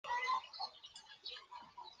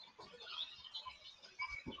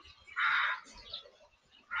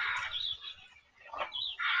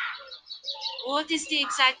What is the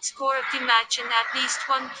exact score of the match and at least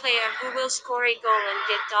one player who will score a goal and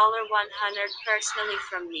get $100 personally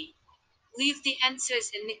from me? Leave the answers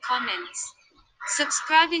in the comments.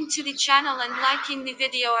 Subscribing to the channel and liking the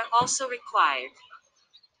video are also required.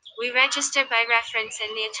 We register by reference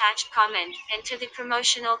in the attached comment. Enter the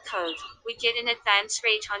promotional code. We get an advance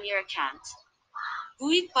rate on your account.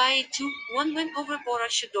 Buoyed by a 2-1 win over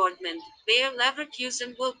Borussia Dortmund, Bayer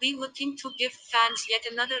Leverkusen will be looking to give fans yet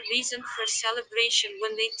another reason for celebration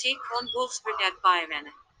when they take on Wolfsburg at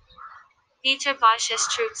Bayern. Peter Bosch's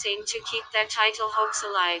troops aim to keep their title hopes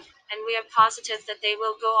alive, and we are positive that they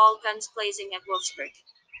will go all guns blazing at Wolfsburg.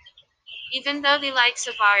 Even though the likes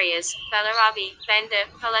of Arias, Bellarabi, Bender,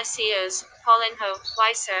 Palacios, Paulinho,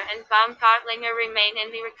 Weiser and Baumgartlinger remain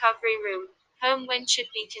in the recovery room, home win should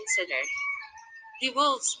be considered. The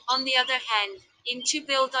Wolves, on the other hand, aim to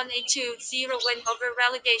build on a 2-0 win over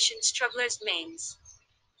relegation strugglers Mainz.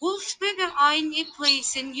 Wolfsburg are eyeing a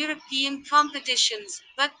place in European competitions,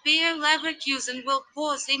 but Bayer Leverkusen will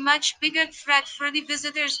pose a much bigger threat for the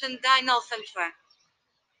visitors than Antwerp.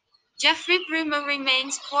 Jeffrey Brumer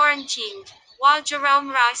remains quarantined, while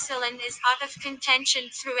Jerome Rieselin is out of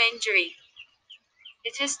contention through injury.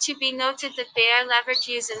 It is to be noted that Bayer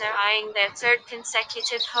Leverkusen are eyeing their third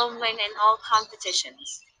consecutive home win in all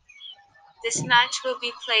competitions. This match will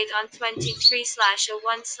be played on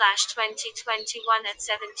 23/01/2021 at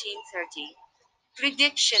 17:30.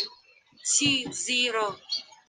 Prediction: 2-0.